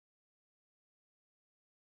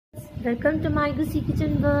Welcome to my ഗുസി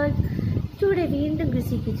kitchen world. ഇവിടെ വീണ്ടും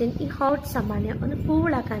ഗുസി kitchen ഈ ഹോട്ട് സമ്മറിനെ ഒന്ന്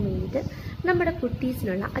കൂളാക്കാൻ വേണ്ടിയിട്ട് നമ്മുടെ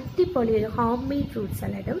കുട്ടീസിനുള്ള അടിപൊളി ഒരു ഹോം മെയ്ഡ് ഫ്രൂട്ട്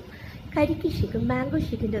സലാഡും കരിക്ക് ഷേക്കും മാംഗോ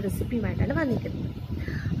ഷേക്കിൻ്റെ റെസിപ്പിയുമായിട്ടാണ് വന്നിരിക്കുന്നത്.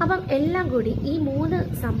 അപ്പം എല്ലാം കൂടി ഈ 3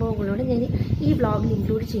 സംഭവങ്ങളോട് ഞാൻ ഈ വ്ളോഗിൽ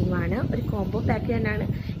ഇൻക്ലൂഡ് ചെയ്യുവാണ്. ഒരു കോംബോ പാക്ക് തന്നെയാണ്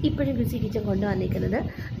ഇപ്പോഴും ഗുസി കിച്ചൺ കൊണ്ടുവന്നിരിക്കുന്നത്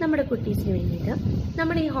നമ്മുടെ കുട്ടീസിന് വേണ്ടിയിട്ട്.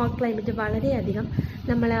 നമ്മുടെ ഈ ഹോട്ട് ക്ലൈമറ്റ് വളരെയധികം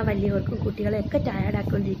നമ്മളെ വലിയവർക്കും കുട്ടികളെയൊക്കെ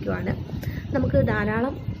ടയർഡാക്കിക്കൊണ്ടിരിക്കുവാണ്. നമുക്ക്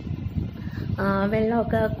ധാരാളം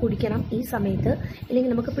വെള്ളമൊക്കെ കുടിക്കണം ഈ സമയത്ത്,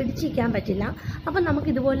 ഇല്ലെങ്കിൽ നമുക്ക് പിടിച്ചിരിക്കാൻ പറ്റില്ല. അപ്പം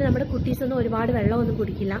നമുക്കിതുപോലെ നമ്മുടെ കുട്ടീസൊന്നും ഒരുപാട് വെള്ളമൊന്നും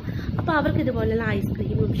കുടിക്കില്ല. അപ്പോൾ അവർക്ക് ഇതുപോലെയുള്ള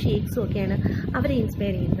ഐസ്ക്രീമും ഷേക്സും ഒക്കെയാണ് അവരെ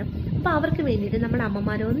ഇൻസ്പയർ ചെയ്യുന്നത്. അപ്പോൾ അവർക്ക് വേണ്ടിയിട്ട് നമ്മുടെ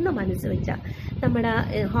അമ്മമാരൊന്ന് മനസ്സ് വെച്ചാൽ നമ്മുടെ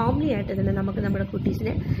ഹോംലി ആയിട്ട് തന്നെ നമുക്ക് നമ്മുടെ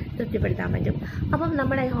കുട്ടീസിനെ തൃപ്തിപ്പെടുത്താൻ പറ്റും. അപ്പം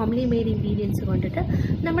നമ്മുടെ ഹോംലി മെയ്ഡ് ഇൻഗ്രീഡിയൻസ് കൊണ്ടിട്ട്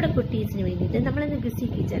നമ്മുടെ കുട്ടീസിന് വേണ്ടിയിട്ട് നമ്മളിന്ന് ഗുസി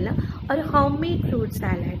കിച്ചണിൽ ഒരു ഹോം മെയ്ഡ് ഫ്രൂട്ട്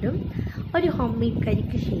സാലഡും ഒരു ഹോം മെയ്ഡ്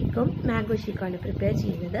കരിക്ക് ഷേക്കും മാംഗോ ഷേക്കുമാണ് പ്രിപ്പയർ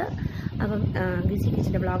ചെയ്യുന്നത്. അപ്പം ഗുസി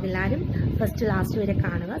കിച്ചൻ്റെ വ്ളോഗ് എല്ലാവരും ഫസ്റ്റ് ലാസ്റ്റ് വരെ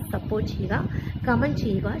കാണുക, സപ്പോർട്ട് ചെയ്യുക, കമൻറ്റ്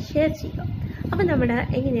ചെയ്യുക, ഷെയർ ചെയ്യുക. അപ്പം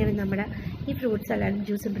എങ്ങനെയാണ് നമ്മുടെ ഈ ഫ്രൂട്ട് സലാഡും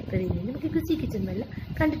ജ്യൂസും പ്രിപ്പയർ ചെയ്യുന്നത് നമുക്ക് ഗുസി കിച്ചൺ വല്ല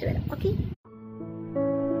കണ്ടിട്ട് വരാം. ഓക്കെ,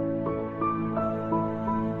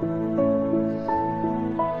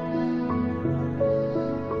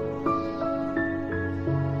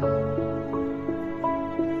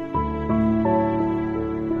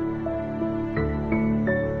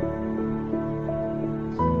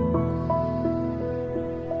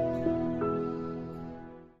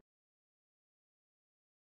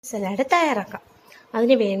 സലാഡ് തയ്യാറാക്കാം.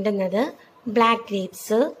 അതിന് വേണ്ടുന്നത് ബ്ലാക്ക്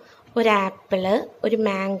ഗ്രേപ്സ്, ഒരു ആപ്പിള്, ഒരു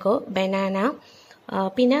മാംഗോ, ബനാന,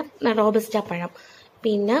 പിന്നെ റോബസ്റ്റ പഴം,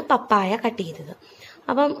 പിന്നെ പപ്പായ കട്ട് ചെയ്തത്.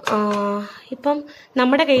 ഇപ്പം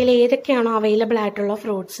നമ്മുടെ കയ്യിൽ ഏതൊക്കെയാണോ അവൈലബിൾ ആയിട്ടുള്ള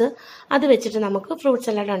ഫ്രൂട്ട്സ് അത് വെച്ചിട്ട് നമുക്ക് ഫ്രൂട്ട്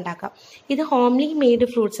സലാഡ് ഉണ്ടാക്കാം. ഇത് ഹോംലി മെയ്ഡ്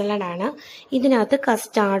ഫ്രൂട്ട് സലാഡാണ്. ഇതിനകത്ത്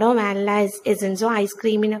കസ്റ്റാർഡോ വാനില എസൻസോ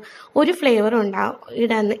ഐസ്ക്രീമിന് ഒരു ഫ്ലേവറും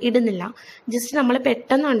ഇടുന്നില്ല. ജസ്റ്റ് നമ്മൾ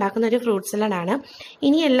പെട്ടെന്ന് ഉണ്ടാക്കുന്ന ഒരു ഫ്രൂട്ട് സലാഡാണ്.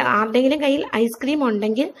 ഇനി ആരുടെങ്കിലും കയ്യിൽ ഐസ്ക്രീം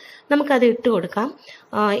ഉണ്ടെങ്കിൽ നമുക്കത് ഇട്ട് കൊടുക്കാം.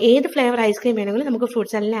 ഏത് ഫ്ലേവർ ഐസ്ക്രീം വേണമെങ്കിലും നമുക്ക്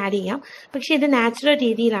ഫ്രൂട്ട് സലാഡിൽ ആഡ് ചെയ്യാം. പക്ഷേ ഇത് നാച്ചുറൽ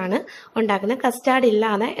രീതിയിലാണ് ഉണ്ടാക്കുന്നത്, കസ്റ്റാർഡ്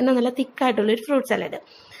ഇല്ലാതെ എന്ന നല്ല തിക്കായിട്ടുള്ളൊരു ഫ്രൂട്ട് സലാഡ്.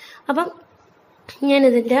 അപ്പം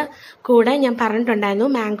ഞാനിതിൻ്റെ കൂടെ ഞാൻ പറഞ്ഞിട്ടുണ്ടായിരുന്നു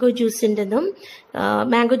മാംഗോ ജ്യൂസ്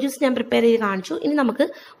ഞാൻ പ്രിപ്പയർ ചെയ്ത് കാണിച്ചു. ഇനി നമുക്ക്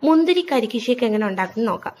മുന്തിരിക്കരിക്കിൻഷേക്ക് എങ്ങനെ ഉണ്ടാക്കുന്നത്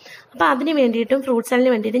നോക്കാം. അപ്പം അതിന് വേണ്ടിയിട്ടും ഫ്രൂട്ട്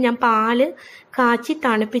സലാഡിന് വേണ്ടിയിട്ട് ഞാൻ പാല് കാച്ചി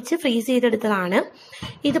തണുപ്പിച്ച് ഫ്രീസ് ചെയ്തെടുത്തതാണ്.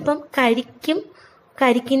 ഇതിപ്പം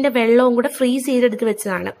കരിക്കിൻ്റെ വെള്ളവും കൂടെ ഫ്രീസ് ചെയ്തെടുത്ത്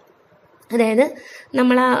വെച്ചതാണ്. അതായത്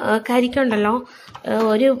നമ്മൾ കരിക്കുണ്ടല്ലോ,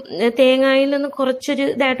 ഒരു തേങ്ങയിൽ നിന്ന് കുറച്ചൊരു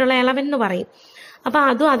ഇതായിട്ടുള്ള ഇളവെന്ന് പറയും. അപ്പം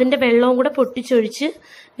അതും അതിൻ്റെ വെള്ളവും കൂടെ പൊട്ടിച്ചൊഴിച്ച്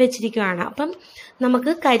വെച്ചിരിക്കുകയാണ്. അപ്പം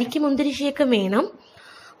നമുക്ക് കരിക്ക് മുന്തിരി ഷേക്കും വേണം,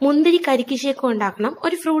 മുന്തിരി കരിക്ക് ഷേക്കും ഉണ്ടാക്കണം,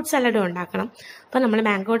 ഒരു ഫ്രൂട്ട് സലാഡും ഉണ്ടാക്കണം. അപ്പം നമ്മൾ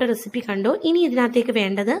മാംഗോയുടെ റെസിപ്പി കണ്ടു. ഇനി ഇതിനകത്തേക്ക്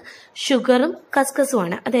വേണ്ടത് ഷുഗറും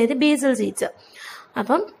കസ്കസുമാണ്, അതായത് ബേസിൽ സീഡ്സ്.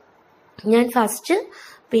 അപ്പം ഞാൻ ഫസ്റ്റ്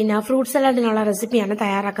ഫ്രൂട്ട് സലാഡിനുള്ള റെസിപ്പിയാണ്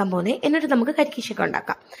തയ്യാറാക്കാൻ പോകുന്നത്. എന്നിട്ട് നമുക്ക് കരിക്ക് ഷേക്ക്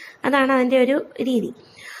ഉണ്ടാക്കാം. അതാണ് അതിൻ്റെ ഒരു രീതി.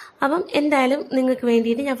 അപ്പം എന്തായാലും നിങ്ങൾക്ക്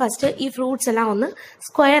വേണ്ടിയിട്ട് ഞാൻ ഫസ്റ്റ് ഈ ഫ്രൂട്ട്സ് എല്ലാം ഒന്ന്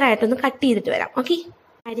സ്ക്വയർ ആയിട്ടൊന്ന് കട്ട് ചെയ്തിട്ട് വരാം. ഓക്കെ,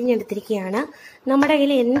 അരിഞ്ഞെടുത്തിരിക്കുകയാണ്. നമ്മുടെ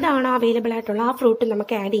കയ്യിൽ എന്താണോ അവൈലബിൾ ആയിട്ടുള്ള ആ ഫ്രൂട്ട്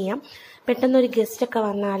നമുക്ക് ആഡ് ചെയ്യാം. പെട്ടെന്നൊരു ഗസ്റ്റൊക്കെ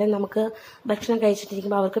വന്നാലും നമുക്ക് ഭക്ഷണം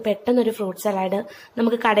കഴിച്ചിട്ടിരിക്കുമ്പോൾ അവർക്ക് പെട്ടെന്നൊരു ഫ്രൂട്ട് സലാഡ്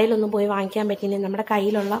നമുക്ക് കടയിലൊന്നും പോയി വാങ്ങിക്കാൻ പറ്റില്ലെങ്കിൽ നമ്മുടെ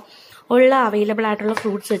കയ്യിലുള്ള അവൈലബിൾ ആയിട്ടുള്ള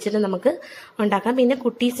ഫ്രൂട്ട്സ് വെച്ചിട്ട് നമുക്ക് ഉണ്ടാക്കാം. പിന്നെ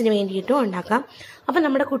കുട്ടീസിന് വേണ്ടിയിട്ടും ഉണ്ടാക്കാം. അപ്പം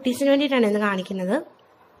നമ്മുടെ കുട്ടീസിന് വേണ്ടിയിട്ടാണ് ഇന്ന് കാണിക്കുന്നത്.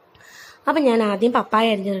 അപ്പം ഞാൻ ആദ്യം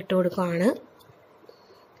പപ്പായ അരിഞ്ഞിട്ട് കൊടുക്കുകയാണ്.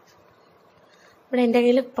 ഇവിടെ എൻ്റെ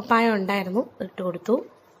കയ്യിൽ പപ്പായ ഉണ്ടായിരുന്നു, ഇട്ട് കൊടുത്തു.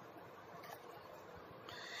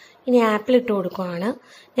 ഇനി ആപ്പിൾ ഇട്ട് കൊടുക്കുകയാണ്.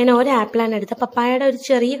 ഞാൻ ഒരു ആപ്പിളാണ് എടുത്തത്. പപ്പായയുടെ ഒരു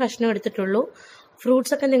ചെറിയ കഷ്ണം എടുത്തിട്ടുള്ളൂ.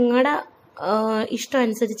 ഫ്രൂട്ട്സൊക്കെ നിങ്ങളുടെ ഇഷ്ടം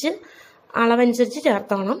അനുസരിച്ച് അളവനുസരിച്ച്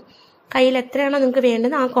ചേർത്തോണം. കയ്യിൽ എത്രയാണോ നിങ്ങൾക്ക്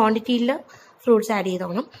വേണ്ടത് ആ ക്വാണ്ടിറ്റിയിൽ ഫ്രൂട്ട്സ് ആഡ്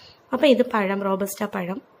ചെയ്തോണം. അപ്പോൾ ഇത് റോബസ്റ്റ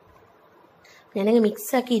പഴം ഞാനങ്ങ്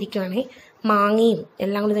മിക്സാക്കി ഇരിക്കുവാണേ. മാങ്ങയും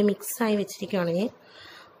എല്ലാം കൂടി മിക്സായി വെച്ചിരിക്കുവാണെങ്കിൽ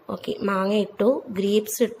ഓക്കെ. മാങ്ങ ഇട്ടു,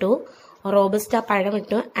 ഗ്രേപ്സ് ഇട്ടു, റോബസ്റ്റ പഴം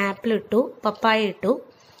ഇട്ടു, ആപ്പിൾ ഇട്ടു, പപ്പായ ഇട്ടു.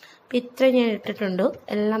 അപ്പം ഇത്രയും ഞാൻ ഇട്ടിട്ടുണ്ട്.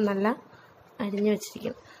 എല്ലാം നല്ല അരിഞ്ഞു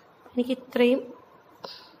വെച്ചിരിക്കും. എനിക്ക് ഇത്രയും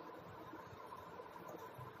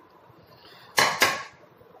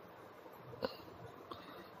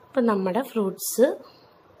അപ്പം നമ്മുടെ ഫ്രൂട്ട്സ്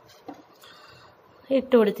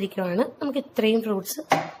ഇട്ട് കൊടുത്തിരിക്കുകയാണ്. നമുക്ക് ഇത്രയും ഫ്രൂട്ട്സ്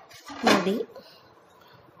മതി.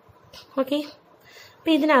 ഓക്കെ,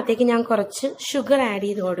 അപ്പം ഇതിനകത്തേക്ക് ഞാൻ കുറച്ച് ഷുഗർ ആഡ്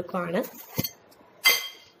ചെയ്ത് കൊടുക്കുകയാണ്.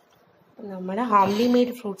 നമ്മുടെ ഹോംലി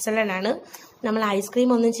മെയ്ഡ് ഫ്രൂട്ട് സലാഡാണ്, നമ്മൾ ഐസ്ക്രീം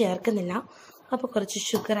ഒന്നും ചേർക്കുന്നില്ല. അപ്പോൾ കുറച്ച്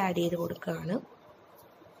ഷുഗർ ആഡ് ചെയ്ത് കൊടുക്കുകയാണ്.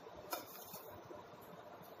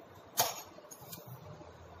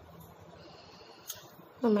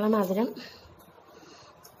 നമ്മളെ മധുരം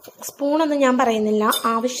സ്പൂണൊന്നും ഞാൻ പറയുന്നില്ല,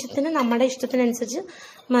 ആവശ്യത്തിന് നമ്മുടെ ഇഷ്ടത്തിനനുസരിച്ച്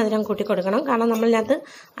മധുരം കൂട്ടി കൊടുക്കണം. കാരണം നമ്മളിനകത്ത്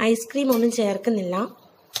ഐസ്ക്രീം ഒന്നും ചേർക്കുന്നില്ല.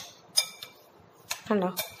 കണ്ടോ,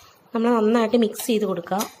 നമ്മൾ നന്നായിട്ട് മിക്സ് ചെയ്ത്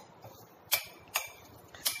കൊടുക്കുക.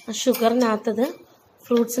 ഷുഗറിനകത്തത്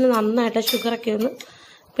ഫ്രൂട്ട്സിന് നന്നായിട്ട് ഷുഗറൊക്കെ ഒന്ന്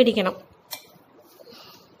പിടിക്കണം.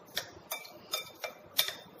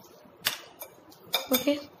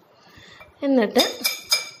 ഓക്കെ, എന്നിട്ട്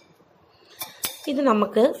ഇത്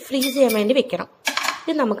നമുക്ക് ഫ്രീസ് ചെയ്യാൻ വേണ്ടി വെക്കണം.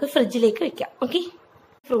 ഇത് നമുക്ക് ഫ്രിഡ്ജിലേക്ക് വെക്കാം. ഓക്കെ,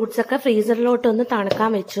 ഫ്രൂട്ട്സൊക്കെ ഫ്രീസറിലോട്ടൊന്ന്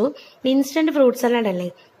തണുക്കാൻ വെച്ചു. ഇൻസ്റ്റൻറ്റ് ഫ്രൂട്ട് സലാഡ് അല്ലേ,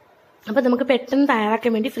 അപ്പോൾ നമുക്ക് പെട്ടെന്ന്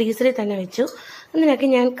തയ്യാറാക്കാൻ വേണ്ടി ഫ്രീസറിൽ തന്നെ വെച്ചു. അതിനൊക്കെ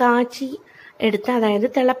ഞാൻ കാച്ചി എടുത്ത്, അതായത്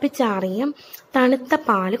തിളപ്പിച്ചാറിയ തണുത്ത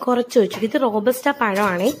പാല് കുറച്ച് ഒഴിച്ചു. ഇത് റോബസ്റ്റ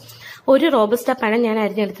പഴമാണ്. ഒരു റോബസ്റ്റ പഴം ഞാൻ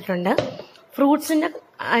അരിഞ്ഞെടുത്തിട്ടുണ്ട്. ഫ്രൂട്ട്സിൻ്റെ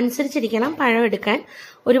അനുസരിച്ചിരിക്കണം പഴം എടുക്കാൻ.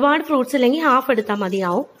 ഒരുപാട് ഫ്രൂട്ട്സ് ഇല്ലെങ്കിൽ ഹാഫ് എടുത്താൽ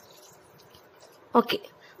മതിയാവും. ഓക്കെ,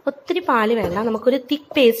 ഒത്തിരി പാല് വേണ്ട, നമുക്കൊരു തിക്ക്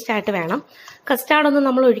പേസ്റ്റ് ആയിട്ട് വേണം. കസ്റ്റാർഡൊന്നും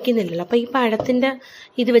നമ്മൾ ഒഴിക്കുന്നില്ലല്ലോ, അപ്പോൾ ഈ പഴത്തിൻ്റെ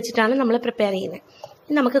ഇത് വെച്ചിട്ടാണ് നമ്മൾ പ്രിപ്പയർ ചെയ്യുന്നത്.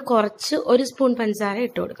 നമുക്ക് കുറച്ച് 1 സ്പൂൺ പഞ്ചസാര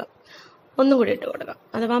ഇട്ട് കൊടുക്കാം. ഒന്നും കൂടി ഇട്ട് കൊടുക്കാം,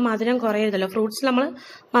 അഥവാ മധുരം കുറയരുതല്ലോ. ഫ്രൂട്ട്സിൽ നമ്മൾ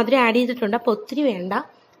മധുരം ആഡ് ചെയ്തിട്ടുണ്ട്, അപ്പോൾ ഒത്തിരി വേണ്ട,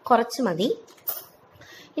 കുറച്ച് മതി.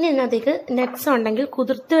 ഇനി ഇതിനകത്തേക്ക് നട്ട്സ് ഉണ്ടെങ്കിൽ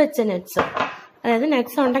കുതിർത്ത് വെച്ച നട്ട്സ്, അതായത്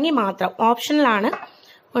നട്ട്സ് ഉണ്ടെങ്കിൽ മാത്രം, ഓപ്ഷണലാണ്,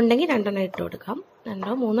 ഉണ്ടെങ്കിൽ 2 ഇട്ട് കൊടുക്കാം,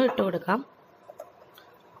 2 3 ഇട്ട് കൊടുക്കാം.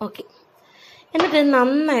 ഓക്കെ, എന്നിട്ട്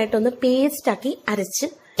നന്നായിട്ടൊന്ന് പേസ്റ്റാക്കി അരച്ച്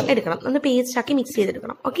എടുക്കണം, ഒന്ന് പേസ്റ്റാക്കി മിക്സ്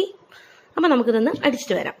ചെയ്തെടുക്കണം. ഓക്കെ, അപ്പം നമുക്കിതൊന്ന്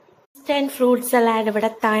അടിച്ചിട്ട് വരാം. ഇൻസ്റ്റൻറ്റ് ഫ്രൂട്ട് സലാഡ് ഇവിടെ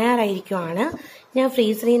തയ്യാറായിരിക്കുവാണ്. ഞാൻ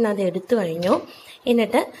ഫ്രീസറിൽ നിന്ന് അത് എടുത്തു കഴിഞ്ഞു.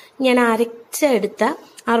 എന്നിട്ട് ഞാൻ അരച്ചെടുത്ത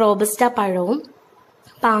ആ റോബസ്റ്റ പഴവും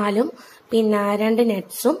പാലും പിന്നെ 2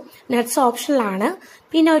 നട്ട്സ് ഓപ്ഷണലാണ്,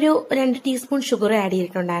 പിന്നെ ഒരു 2 ടീസ്പൂൺ ഷുഗർ ആഡ്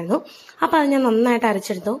ചെയ്തിട്ടുണ്ടായിരുന്നു. അപ്പോൾ അത് ഞാൻ നന്നായിട്ട്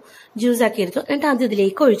അരച്ചെടുത്തു, ജ്യൂസാക്കി എടുത്തു. എന്നിട്ട് അത്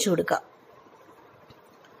ഇതിലേക്ക് ഒഴിച്ചു കൊടുക്കുക.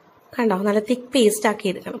 കണ്ടോ, നല്ല തിക്ക് പേസ്റ്റ് ആക്കി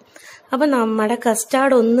എടുക്കണം. അപ്പം നമ്മുടെ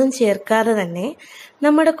കസ്റ്റാർഡ് ഒന്നും ചേർക്കാതെ തന്നെ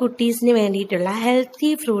നമ്മുടെ കുട്ടീസിന് വേണ്ടിയിട്ടുള്ള ഹെൽത്തി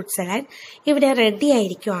ഫ്രൂട്ട് സലാഡ് ഇവിടെ റെഡി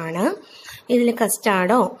ആയിരിക്കുവാണ്. ഇതിൽ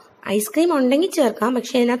കസ്റ്റാർഡോ ഐസ്ക്രീം ഉണ്ടെങ്കിൽ ചേർക്കാം,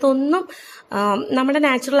 പക്ഷെ ഇതിനകത്തൊന്നും നമ്മുടെ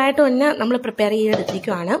നാച്ചുറലായിട്ട് തന്നെ നമ്മൾ പ്രിപ്പയർ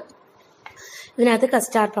ചെയ്തെടുത്തിരിക്കുവാണ്. ഇതിനകത്ത്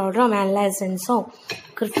കസ്റ്റാർഡ് പൗഡറോ വാനില എസൻസോ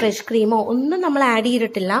ഫ്രഷ് ക്രീമോ ഒന്നും നമ്മൾ ആഡ്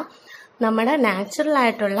ചെയ്തിട്ടില്ല. നമ്മുടെ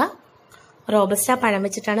നാച്ചുറലായിട്ടുള്ള റോബസ്റ്റ പഴം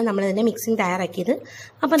വെച്ചിട്ടാണ് നമ്മൾ ഇതിൻ്റെ മിക്സിങ് തയ്യാറാക്കിയത്.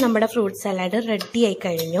 അപ്പം നമ്മുടെ ഫ്രൂട്ട് സലാഡ് റെഡി ആയി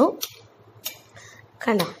കഴിഞ്ഞു.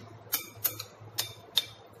 കണ്ടോ,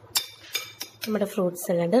 നമ്മുടെ ഫ്രൂട്ട്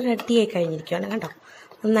സലാഡ് റെഡി ആയി കഴിഞ്ഞിരിക്കുകയാണ്. കണ്ടോ,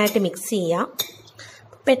 നന്നായിട്ട് മിക്സ് ചെയ്യാം.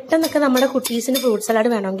 പെട്ടെന്നൊക്കെ നമ്മുടെ കുട്ടീസിന് ഫ്രൂട്ട് സലാഡ്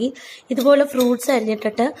വേണമെങ്കിൽ ഇതുപോലെ ഫ്രൂട്ട്സ്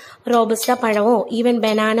അരിഞ്ഞിട്ടിട്ട് റോബസ്റ്റ പഴമോ ഈവൻ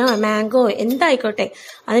ബനാനോ മാംഗോ എന്തായിക്കോട്ടെ,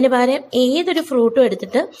 അതിന് പകരം ഏതൊരു ഫ്രൂട്ടും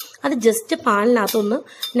എടുത്തിട്ട് അത് ജസ്റ്റ് പാലിനകത്തൊന്ന്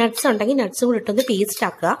നട്ട്സ് ഉണ്ടെങ്കിൽ നട്ട്സും കൂടി ഇട്ടൊന്ന് പേസ്റ്റ്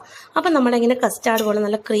ആക്കുക. അപ്പം നമ്മളിങ്ങനെ കസ്റ്റാർഡ് പോലെ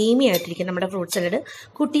നല്ല ക്രീമി ആയിട്ടിരിക്കും നമ്മുടെ ഫ്രൂട്ട് സലാഡ്.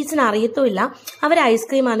 കുട്ടീസിന് അറിയത്തുമില്ല, അവർ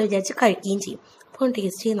ഐസ്ക്രീമാണെന്ന് വിചാരിച്ച് കഴിക്കുകയും ചെയ്യും. അപ്പോൾ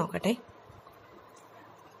ടേസ്റ്റ് ചെയ്ത് നോക്കട്ടെ.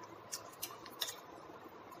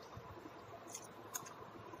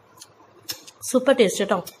 സൂപ്പർ ടേസ്റ്റ്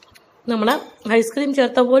കേട്ടോ, നമ്മൾ ഐസ്ക്രീം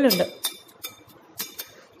ചേർത്ത പോലെ ഉണ്ട്.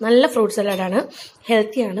 നല്ല ഫ്രൂട്ട് സലാഡാണ്,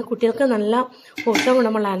 ഹെൽത്തിയാണ്, കുട്ടികൾക്ക് നല്ല പോഷക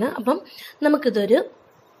ഗുണമുള്ളതാണ്. അപ്പം നമുക്കിതൊരു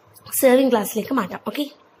സെർവിങ് ഗ്ലാസ്സിലേക്ക് മാറ്റാം. ഓക്കെ,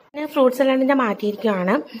 ഞാൻ ഫ്രൂട്ട് സലാഡിൻ്റെ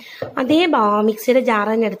മാറ്റിയിരിക്കുകയാണ്. അതേ മിക്സിയുടെ ജാർ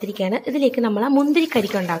തന്നെ എടുത്തിരിക്കുകയാണ്. ഇതിലേക്ക് നമ്മൾ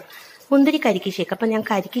മുന്തിരിക്കരിക്ക് ഉണ്ടാകും, മുന്തിരിക്കരിക്ക് ഷേക്ക്. അപ്പം ഞാൻ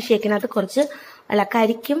കരിക്ക് ഷേക്കിനകത്ത് കുറച്ച്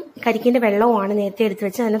കരിക്കിൻ്റെ വെള്ളവുമാണ് നേരത്തെ എടുത്ത്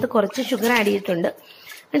വെച്ച്, അതിനകത്ത് കുറച്ച് ഷുഗർ ആഡ് ചെയ്തിട്ടുണ്ട്.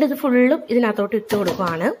 എന്നിട്ട് ഇത് ഫുള്ളും ഇതിനകത്തോട്ട് ഇട്ട്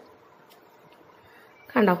കൊടുക്കുകയാണ്.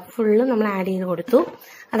 കണ്ടോ, ഫുള്ളും നമ്മൾ ആഡ് ചെയ്ത് കൊടുത്തു.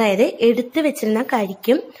 അതായത് എടുത്ത് വെച്ചിരുന്ന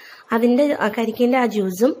കരിക്കിൻ്റെ ആ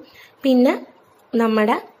ജ്യൂസും പിന്നെ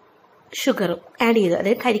നമ്മുടെ ഷുഗറും ആഡ് ചെയ്തു.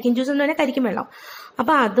 അതായത് കരിക്കിൻ ജ്യൂസ് എന്ന് പറഞ്ഞാൽ കരിക്കും വെള്ളം.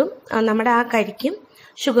 അപ്പോൾ അതും നമ്മുടെ ആ കരിക്കും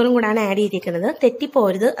ഷുഗറും കൂടാണ് ആഡ് ചെയ്തിരിക്കുന്നത്.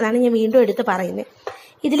 തെറ്റിപ്പോരുത്, അതാണ് ഞാൻ വീണ്ടും എടുത്ത് പറയുന്നത്.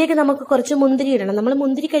 ഇതിലേക്ക് നമുക്ക് കുറച്ച് മുന്തിരി ഇടണം. നമ്മൾ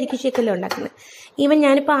മുന്തിരി കരിക്ക് ഷേക്കല്ലേ ഉണ്ടാക്കുന്നത്. ഈവൻ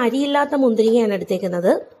ഞാനിപ്പോൾ അരിയില്ലാത്ത മുന്തിരിങ്ങയാണ്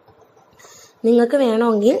എടുത്തേക്കുന്നത്. നിങ്ങൾക്ക്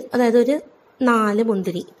വേണമെങ്കിൽ അതായത് ഒരു 4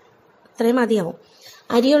 മുന്തിരി അത്രയും മതിയാവും.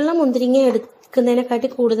 അരിയുള്ള മുന്തിരിങ്ങ എടുക്കുന്നതിനെക്കാട്ടി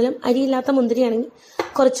കൂടുതലും അരിയില്ലാത്ത മുന്തിരിയാണെങ്കിൽ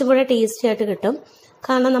കുറച്ചും കൂടെ ടേസ്റ്റി ആയിട്ട് കിട്ടും.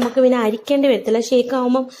 കാരണം നമുക്ക് പിന്നെ അരിക്കേണ്ടി വരത്തില്ല. ഷേക്ക്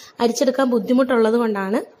ആകുമ്പം അരിച്ചെടുക്കാൻ ബുദ്ധിമുട്ടുള്ളത്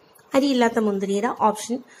കൊണ്ടാണ് അരിയില്ലാത്ത മുന്തിരിയുടെ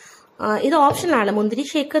ഓപ്ഷൻ. ഇത് ഓപ്ഷനാണ്. മുന്തിരി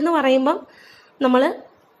ഷേക്ക് എന്ന് പറയുമ്പം നമ്മൾ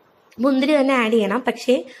മുന്തിരി തന്നെ ആഡ് ചെയ്യണം.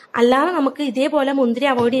 പക്ഷേ അല്ലാതെ നമുക്ക് ഇതേപോലെ മുന്തിരി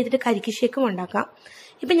അവോയ്ഡ് ചെയ്തിട്ട് കരിക്ക് ഷേക്കും ഉണ്ടാക്കാം.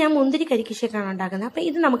 ഇപ്പം ഞാൻ മുന്തിരി കരിക്ക് ഷേക്കാണ് ഉണ്ടാക്കുന്നത്. അപ്പം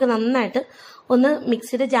ഇത് നമുക്ക് നന്നായിട്ട് ഒന്ന്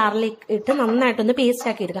മിക്സിയുടെ ജാറിലേക്ക് ഇട്ട് നന്നായിട്ടൊന്ന് പേസ്റ്റ്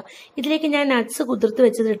ആക്കി എടുക്കാം. ഇതിലേക്ക് ഞാൻ നട്ട്സ് കുതിർത്ത്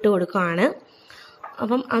വെച്ചത് ഇട്ട് കൊടുക്കുകയാണ്.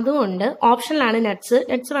 അപ്പം അതുകൊണ്ട് ഓപ്ഷനിലാണ് നട്ട്സ്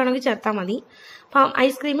വേണമെങ്കിൽ ചേർത്താൽ മതി. അപ്പം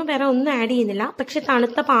ഐസ്ക്രീം വേറെ ഒന്നും ആഡ് ചെയ്യുന്നില്ല. പക്ഷെ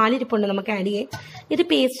തണുത്ത പാലിരിപ്പുണ്ട് നമുക്ക് ആഡ് ചെയ്യാൻ. ഇത്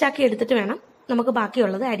പേസ്റ്റ് ആക്കി എടുത്തിട്ട് വേണം നമുക്ക്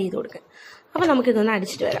ബാക്കിയുള്ളത് ആഡ് ചെയ്ത് കൊടുക്കാൻ. അപ്പം നമുക്കിതൊന്ന്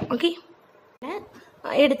അടിച്ചിട്ട് വരാം. ഓക്കെ,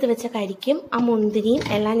 എടുത്തു വെച്ച കരിക്കും ആ മുന്തിരിയും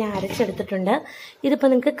എല്ലാം ഞാൻ അരച്ചെടുത്തിട്ടുണ്ട്. ഇതിപ്പോൾ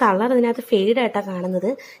നിങ്ങൾക്ക് കളർ ഇതിനകത്ത് ഫെയ്ഡായിട്ടാണ് കാണുന്നത്.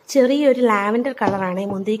 ചെറിയൊരു ലാവൻഡർ കളറാണ് ഈ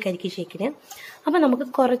മുന്തിരി കരിക്ക് ഷേക്കിന്. അപ്പം നമുക്ക്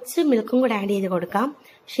കുറച്ച് മിൽക്കും കൂടെ ആഡ് ചെയ്ത് കൊടുക്കാം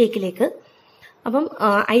ഷേക്കിലേക്ക്. അപ്പം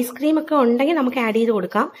ഐസ്ക്രീമൊക്കെ ഉണ്ടെങ്കിൽ നമുക്ക് ആഡ് ചെയ്ത്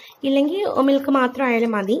കൊടുക്കാം, ഇല്ലെങ്കിൽ മിൽക്ക് മാത്രം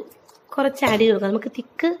ആയാലും മതി. കുറച്ച് ആഡ് ചെയ്ത് കൊടുക്കാം, നമുക്ക്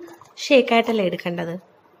തിക്ക് ഷേക്കായിട്ടല്ലേ എടുക്കേണ്ടത്.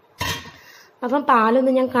 അപ്പം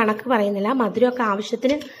പാലൊന്നും ഞാൻ കണക്ക് പറയുന്നില്ല, മധുരമൊക്കെ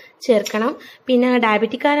ആവശ്യത്തിന് ചേർക്കണം. പിന്നെ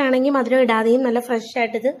ഡയബറ്റിക്കാരാണെങ്കിൽ മധുരം ഇടാതെയും നല്ല ഫ്രഷ്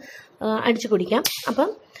ആയിട്ട് ഇത് അടിച്ചു കുടിക്കാം. അപ്പം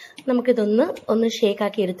നമുക്കിതൊന്ന്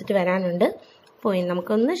ഷേക്കാക്കി എടുത്തിട്ട് വരാനുണ്ട്. പോയി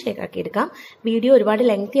നമുക്കൊന്ന് ഷേക്കാക്കി എടുക്കാം. വീഡിയോ ഒരുപാട്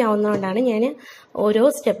ലെങ്തി ആവുന്നതുകൊണ്ടാണ് ഞാൻ ഓരോ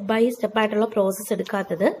സ്റ്റെപ്പ് ബൈ സ്റ്റെപ്പായിട്ടുള്ള പ്രോസസ്സ്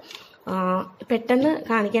എടുക്കാത്തത്. പെട്ടെന്ന്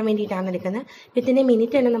കാണിക്കാൻ വേണ്ടിയിട്ടാണ് എടുക്കുന്നത്. വിത്തിൻ്റെ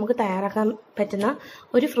മിനിറ്റ് തന്നെ നമുക്ക് തയ്യാറാക്കാൻ പറ്റുന്ന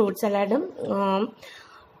ഒരു ഫ്രൂട്ട് സലാഡും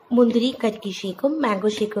മുന്തിരി കരിക്ക് ഷേക്കും മാംഗോ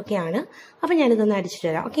ഷേക്കും ഒക്കെയാണ്. അപ്പം ഞാനിതൊന്ന് അടിച്ചിട്ട്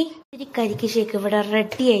വരാം. ഓക്കെ, മുന്തിരി കരിക്ക് ഷേക്ക് ഇവിടെ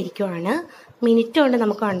റെഡി ആയിരിക്കുവാണ്. മിനിറ്റ് കൊണ്ട്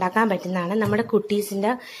നമുക്ക് ഉണ്ടാക്കാൻ പറ്റുന്നതാണ്. നമ്മുടെ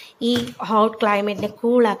കുട്ടീസിൻ്റെ ഈ ഹോട്ട് ക്ലൈമറ്റിനെ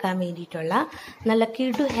കൂളാക്കാൻ വേണ്ടിയിട്ടുള്ള നല്ല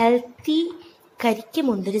കിടു ഹെൽത്തി കരിക്ക്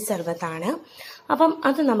മുന്തിരി സർബത്താണ്. അപ്പം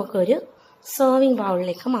അത് നമുക്കൊരു സെർവിങ്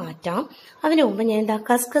ബൗളിലേക്ക് മാറ്റാം. അതിനു മുമ്പ് ഞാൻ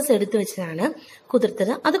കസ്കസ് എടുത്തു വെച്ചതാണ്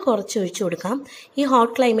കുതിർത്തത്, അത് കുറച്ച് ഒഴിച്ചു കൊടുക്കാം. ഈ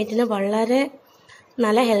ഹോട്ട് ക്ലൈമറ്റിന് വളരെ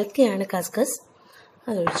നല്ല ഹെൽത്തിയാണ് കസ്കസ്.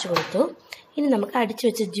 അത് ഒഴിച്ചു കൊടുത്തു. ഇനി നമുക്ക് അടിച്ചു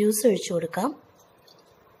വെച്ച ജ്യൂസ് ഒഴിച്ചു കൊടുക്കാം.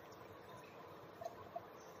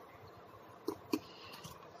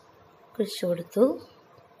 ഒഴിച്ചു കൊടുത്തു.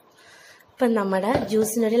 ഇപ്പം നമ്മുടെ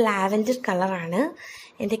ജ്യൂസിനൊരു ലാവൻഡർ കളറാണ്.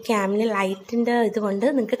 എൻ്റെ ക്യാമിന് ലൈറ്റിൻ്റെ ഇതുകൊണ്ട്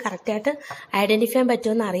നിങ്ങൾക്ക് കറക്റ്റായിട്ട് ഐഡൻറ്റിഫൈ ചെയ്യാൻ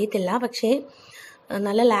പറ്റുമെന്ന് അറിയത്തില്ല, പക്ഷേ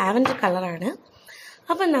നല്ല ലാവൻഡർ കളറാണ്.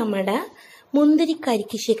 അപ്പം നമ്മുടെ മുന്തിരി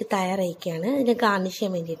കരിക്ക് ഷേക്ക് തയ്യാറായിരിക്കുകയാണ്. ഇതിനെ ഗാർണിഷ്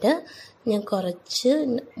ചെയ്യാൻ വേണ്ടിയിട്ട് ഞാൻ കുറച്ച്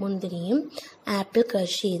മുന്തിരിയും ആപ്പിൾ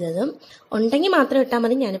ക്രഷ് ചെയ്തതും ഉണ്ടെങ്കിൽ മാത്രം ഇട്ടാൽ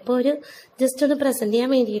മതി. ഞാനിപ്പോൾ ഒരു ജസ്റ്റ് ഒന്ന് പ്രസൻറ്റ്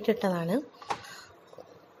ചെയ്യാൻ വേണ്ടിയിട്ട് ഇട്ടതാണ്.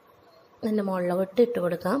 എൻ്റെ മുകളിലോട്ട് ഇട്ട്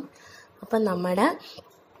കൊടുക്കാം. അപ്പം നമ്മുടെ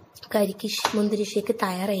മുന്തിരി ഷേക്ക്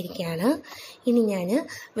തയ്യാറായിരിക്കുകയാണ്. ഇനി ഞാൻ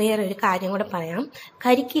വേറൊരു കാര്യം കൂടെ പറയാം.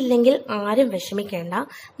 കരിക്കില്ലെങ്കിൽ ആരും വിഷമിക്കേണ്ട.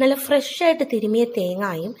 നല്ല ഫ്രഷായിട്ട് തിരുമിയ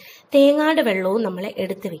തേങ്ങായും തേങ്ങയുടെ വെള്ളവും നമ്മൾ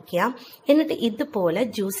എടുത്ത് വെക്കുക. എന്നിട്ട് ഇതുപോലെ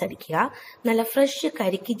ജ്യൂസ് അടിക്കുക. നല്ല ഫ്രഷ്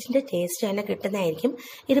കരിക്കിൻ്റെ ടേസ്റ്റ് തന്നെ കിട്ടുന്നതായിരിക്കും.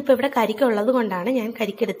 ഇതിപ്പോൾ ഇവിടെ കരിക്കുള്ളത് കൊണ്ടാണ് ഞാൻ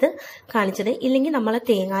കരിക്കെടുത്ത് കാണിച്ചത്. ഇല്ലെങ്കിൽ നമ്മൾ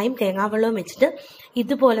തേങ്ങായും തേങ്ങാവെള്ളവും വെച്ചിട്ട്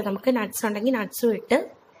ഇതുപോലെ നമുക്ക് നട്ട്സ് ഉണ്ടെങ്കിൽ നട്ട്സും ഇട്ട്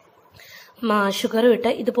ഷുഗറും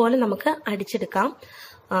ഇട്ട് ഇതുപോലെ നമുക്ക് അടിച്ചെടുക്കാം.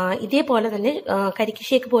 ഇതേപോലെ തന്നെ കരിക്ക്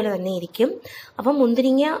ഷേക്ക് പോലെ തന്നെ ഇരിക്കും. അപ്പം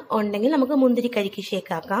മുന്തിരിങ്ങ ഉണ്ടെങ്കിൽ നമുക്ക് മുന്തിരി കരിക്ക്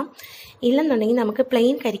ഷേക്ക് ആക്കാം, ഇല്ലെന്നുണ്ടെങ്കിൽ നമുക്ക്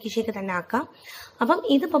പ്ലെയിൻ കരിക്ക് ഷേക്ക് തന്നെ ആക്കാം. അപ്പം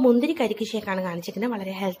ഇതിപ്പോൾ മുന്തിരി കരിക്ക് ഷേക്കാണ് കാണിച്ചിരിക്കുന്നത്.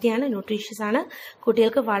 വളരെ ഹെൽത്തിയാണ്, ന്യൂട്രീഷ്യസ് ആണ്,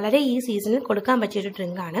 കുട്ടികൾക്ക് വളരെ ഈ സീസണിൽ കൊടുക്കാൻ പറ്റിയൊരു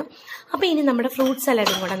ഡ്രിങ്കാണ്. അപ്പം ഇനി നമ്മുടെ ഫ്രൂട്ട്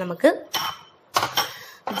സലാഡും കൂടെ നമുക്ക്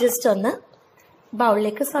ജസ്റ്റ് ഒന്ന്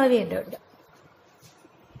ബൗളിലേക്ക് സെർവ് ചെയ്യേണ്ടതുണ്ട്.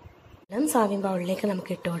 സെർവിങ് ബൗളിലേക്ക്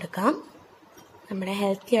നമുക്ക് ഇട്ട് കൊടുക്കാം. നമ്മുടെ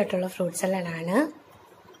ഹെൽത്തി ആയിട്ടുള്ള ഫ്രൂട്ട് സലാഡാണ്.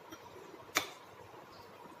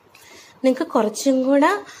 നിങ്ങൾക്ക് കുറച്ചും കൂടെ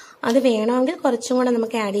അത് വേണമെങ്കിൽ കുറച്ചും കൂടെ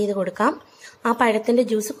നമുക്ക് ആഡ് ചെയ്ത് കൊടുക്കാം. ആ പഴത്തിൻ്റെ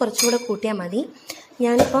ജ്യൂസ് കുറച്ചും കൂടെ കൂട്ടിയാൽ മതി.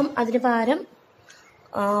 ഞാനിപ്പം അതിന് പകരം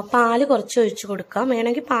പാല് കുറച്ച് ഒഴിച്ചു കൊടുക്കാം.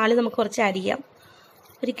 വേണമെങ്കിൽ പാല് നമുക്ക് കുറച്ച് ആഡ് ചെയ്യാം.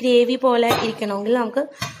 ഒരു ഗ്രേവി പോലെ ഇരിക്കണമെങ്കിൽ നമുക്ക്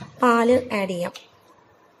പാല് ആഡ് ചെയ്യാം.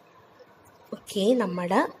 ഓക്കെ,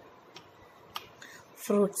 നമ്മുടെ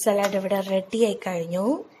ഫ്രൂട്ട് സലാഡ് ഇവിടെ റെഡി ആയി കഴിഞ്ഞു.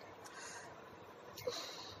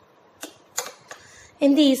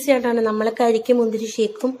 എന്ത് ഈസി ആയിട്ടാണ് നമ്മൾ കരിക്കും മുന്തിരി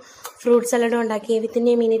ഷേക്കും ഫ്രൂട്ട് സലാഡും ഉണ്ടാക്കി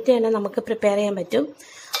വിത്തിൻ്റെ മിനിറ്റ് തന്നെ നമുക്ക് പ്രിപ്പയർ ചെയ്യാൻ പറ്റും.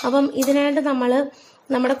 അപ്പം ഇതിനായിട്ട്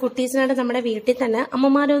നമ്മുടെ കുട്ടീസിനായിട്ട് നമ്മുടെ വീട്ടിൽ തന്നെ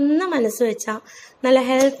അമ്മമാരൊന്ന് മനസ്സ് വെച്ചാൽ നല്ല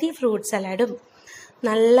ഹെൽത്തി ഫ്രൂട്ട് സലാഡും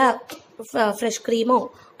നല്ല ഫ്രഷ് ക്രീമോ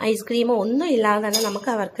ഐസ്ക്രീമോ ഒന്നും ഇല്ലാതെ തന്നെ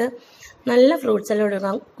നമുക്ക് അവർക്ക് നല്ല ഫ്രൂട്ട് സലാഡ്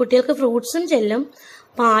കൊടുക്കാം. കുട്ടികൾക്ക് ഫ്രൂട്ട്സും ചെല്ലും,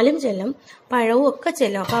 പാലും ചെല്ലും, പഴവും ഒക്കെ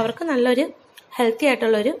ചെല്ലും. അപ്പോൾ അവർക്ക് നല്ലൊരു ഹെൽത്തി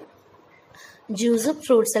ആയിട്ടുള്ളൊരു ജ്യൂസും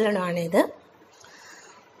ഫ്രൂട്ട് സലാഡുമാണിത്.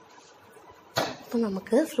 അപ്പോൾ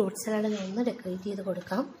നമുക്ക് ഫ്രൂട്ട് സലാഡ് ഒന്ന് ഡെക്കറേറ്റ് ചെയ്ത്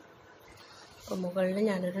കൊടുക്കാം. അപ്പോൾ മുകളിൽ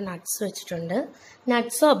ഞാനൊരു നട്ട്സ് വെച്ചിട്ടുണ്ട്.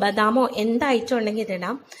 നട്ട്സോ ബദാമോ എന്ത് ഐറ്റം ഉണ്ടെങ്കിൽ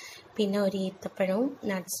ഇതിടാം. പിന്നെ ഒരു ഈത്തപ്പഴവും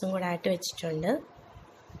നട്ട്സും കൂടെ ആയിട്ട് വെച്ചിട്ടുണ്ട്.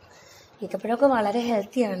 ഈത്തപ്പഴമൊക്കെ വളരെ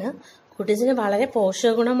ഹെൽത്തിയാണ്, കുട്ടീസിന് വളരെ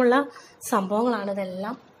പോഷക ഗുണമുള്ള സംഭവങ്ങളാണ്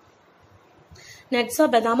ഇതെല്ലാം. നട്ട്സോ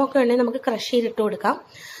ബദാമോ ഒക്കെ ഉണ്ടെങ്കിൽ നമുക്ക് ക്രഷ് ചെയ്തിട്ട് കൊടുക്കാം.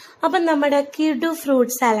 അപ്പം നമ്മുടെ കിഡു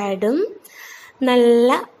ഫ്രൂട്ട് സലാഡും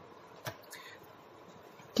നല്ല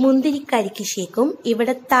മുന്തിരി കരിക്ക് ഷേക്കും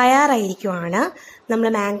ഇവിടെ തയ്യാറായിരിക്കുവാണ്. നമ്മൾ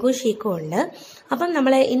മാംഗോ ഷേക്കും ഉണ്ട്. അപ്പം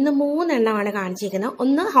നമ്മൾ ഇന്ന് 3 എണ്ണമാണ് കാണിച്ചിരിക്കുന്നത്.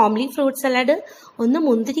 ഒന്ന് ഹോംലി ഫ്രൂട്ട് സലാഡ്, ഒന്ന്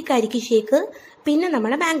മുന്തിരി കരിക്ക് ഷേക്ക്, പിന്നെ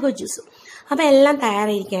നമ്മുടെ മാംഗോ ജ്യൂസും. അപ്പം എല്ലാം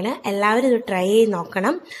തയ്യാറായിരിക്കുകയാണ്. എല്ലാവരും ഇത് ട്രൈ ചെയ്ത്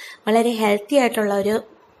നോക്കണം. വളരെ ഹെൽത്തി ആയിട്ടുള്ള ഒരു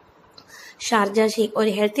ഷാർജ ഷേക്ക്,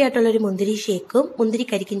 ഒരു ഹെൽത്തി ആയിട്ടുള്ള ഒരു മുന്തിരി ഷേക്കും മുന്തിരി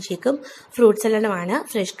കരിക്കിൻ ഷേക്കും ഫ്രൂട്ട് സലാഡുമാണ്.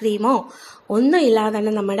 ഫ്രഷ് ക്രീമോ ഒന്നും ഇല്ലാതെ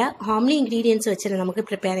തന്നെ നമ്മുടെ ഹോംലി ഇൻഗ്രീഡിയൻസ് വെച്ച് തന്നെ നമുക്ക്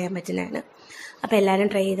പ്രിപ്പയർ ചെയ്യാൻ പറ്റുന്നതാണ്. അപ്പോൾ എല്ലാവരും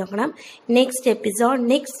ട്രൈ ചെയ്ത് നോക്കണം. നെക്സ്റ്റ്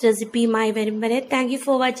എപ്പിസോഡ് നെക്സ്റ്റ് റെസിപ്പിയുമായി വരും വരെ thank you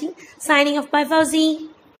for watching. Signing off by Fauci.